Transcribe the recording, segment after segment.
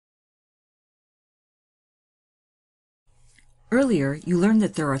Earlier, you learned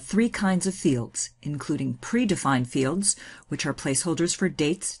that there are three kinds of fields, including predefined fields, which are placeholders for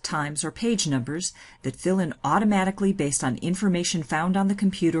dates, times, or page numbers that fill in automatically based on information found on the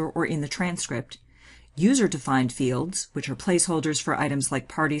computer or in the transcript, user-defined fields, which are placeholders for items like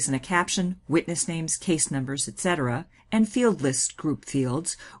parties and a caption, witness names, case numbers, etc., and field list group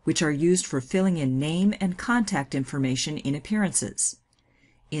fields, which are used for filling in name and contact information in appearances.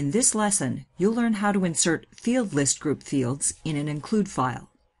 In this lesson, you'll learn how to insert field list group fields in an include file.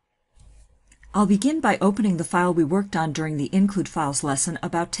 I'll begin by opening the file we worked on during the include files lesson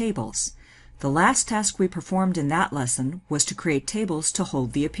about tables. The last task we performed in that lesson was to create tables to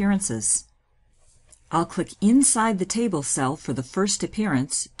hold the appearances. I'll click inside the table cell for the first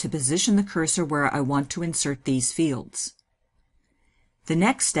appearance to position the cursor where I want to insert these fields. The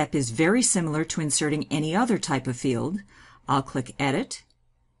next step is very similar to inserting any other type of field. I'll click Edit,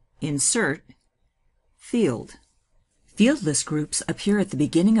 Insert, Field. Field list groups appear at the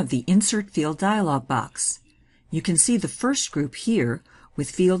beginning of the Insert Field dialog box. You can see the first group here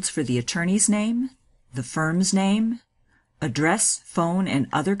with fields for the attorney's name, the firm's name, address, phone, and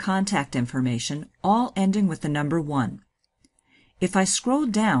other contact information, all ending with the number 1. If I scroll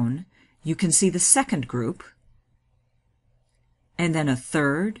down, you can see the second group, and then a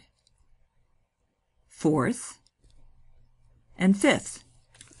third, fourth, and fifth.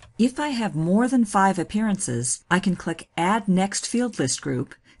 If I have more than 5 appearances, I can click Add Next Field List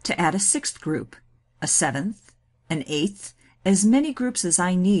Group to add a 6th group, a 7th, an 8th, as many groups as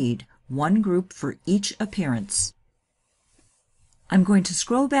I need, one group for each appearance. I'm going to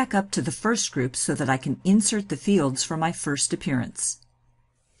scroll back up to the first group so that I can insert the fields for my first appearance.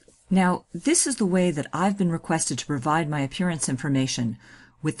 Now, this is the way that I've been requested to provide my appearance information,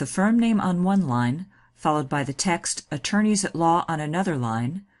 with the firm name on one line, followed by the text Attorneys at Law on another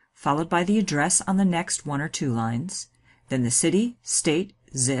line, followed by the address on the next 1 or 2 lines, then the city, state,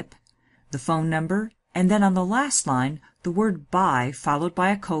 zip, the phone number, and then on the last line, the word by followed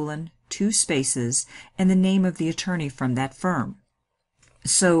by a colon, 2 spaces, and the name of the attorney from that firm.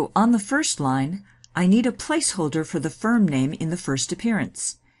 So on the first line, I need a placeholder for the firm name in the first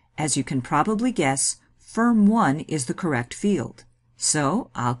appearance. As you can probably guess, Firm 1 is the correct field. So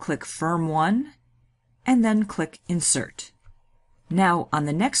I'll click Firm 1 and then click Insert. Now on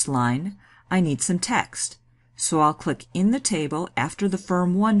the next line, I need some text. So I'll click in the table after the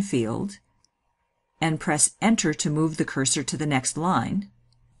Firm 1 field and press Enter to move the cursor to the next line.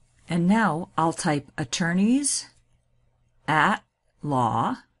 And now I'll type Attorneys at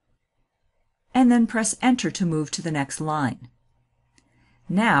Law, and then press Enter to move to the next line.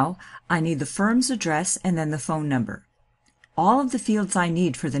 Now I need the firm's address and then the phone number. All of the fields I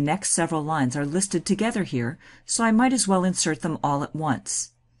need for the next several lines are listed together here, so I might as well insert them all at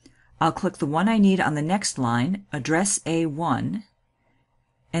once. I'll click the one I need on the next line, Address A1,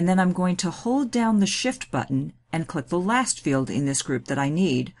 and then I'm going to hold down the Shift button and click the last field in this group that I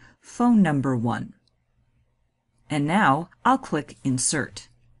need, Phone Number 1. And now I'll click Insert.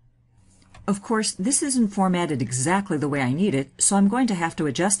 Of course, this isn't formatted exactly the way I need it, so I'm going to have to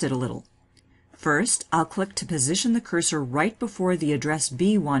adjust it a little. First, I'll click to position the cursor right before the Address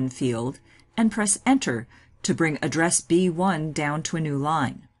B1 field and press Enter to bring Address B1 down to a new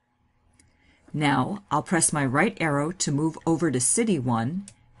line. Now, I'll press my right arrow to move over to City 1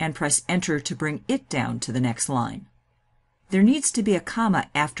 and press Enter to bring it down to the next line. There needs to be a comma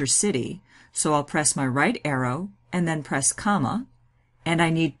after City, so I'll press my right arrow and then press comma, and I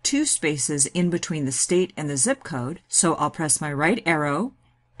need 2 spaces in between the state and the zip code, so I'll press my right arrow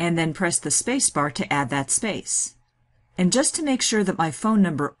and then press the space bar to add that space. And just to make sure that my phone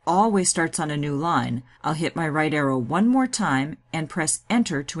number always starts on a new line, I'll hit my right arrow one more time and press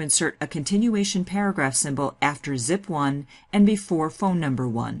Enter to insert a continuation paragraph symbol after zip 1 and before phone number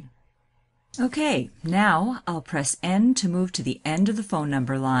 1. Okay, now I'll press N to move to the end of the phone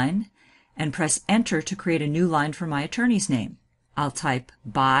number line and press Enter to create a new line for my attorney's name. I'll type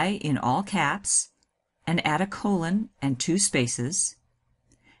by in all caps and add a colon and 2 spaces.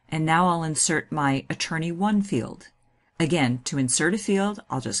 And now I'll insert my Attorney 1 field. Again, to insert a field,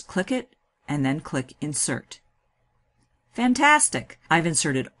 I'll just click it and then click Insert. Fantastic! I've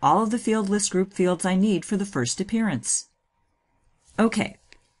inserted all of the field list group fields I need for the first appearance. Okay,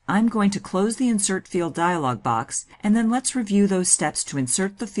 I'm going to close the Insert Field dialog box, and then let's review those steps to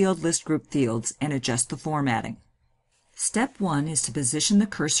insert the field list group fields and adjust the formatting. Step 1 is to position the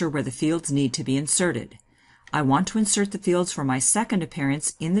cursor where the fields need to be inserted. I want to insert the fields for my second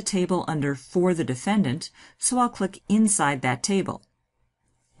appearance in the table under For the Defendant, so I'll click inside that table.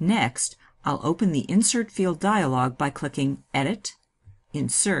 Next, I'll open the Insert Field dialog by clicking Edit,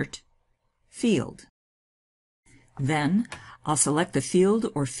 Insert, Field. Then I'll select the field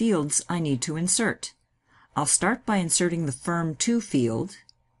or fields I need to insert. I'll start by inserting the Firm To field.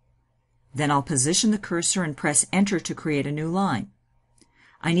 Then I'll position the cursor and press Enter to create a new line.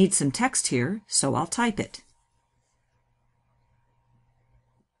 I need some text here, so I'll type it.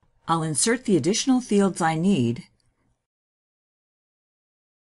 I'll insert the additional fields I need,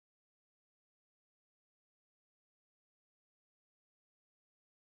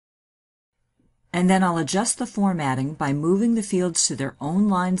 and then I'll adjust the formatting by moving the fields to their own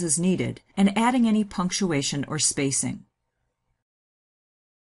lines as needed and adding any punctuation or spacing.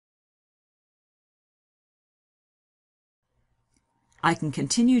 I can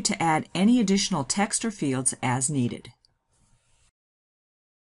continue to add any additional text or fields as needed.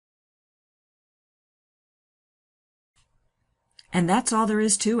 And that's all there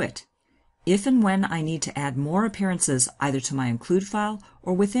is to it. If and when I need to add more appearances either to my include file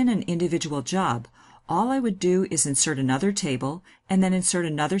or within an individual job, all I would do is insert another table and then insert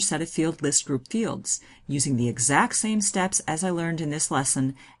another set of field list group fields, using the exact same steps as I learned in this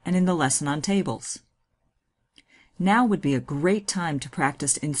lesson and in the lesson on tables. Now would be a great time to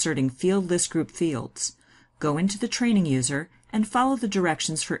practice inserting field list group fields. Go into the training user and follow the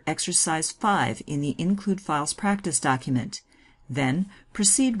directions for exercise 5 in the Include Files practice document. Then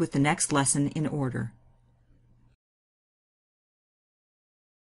proceed with the next lesson in order.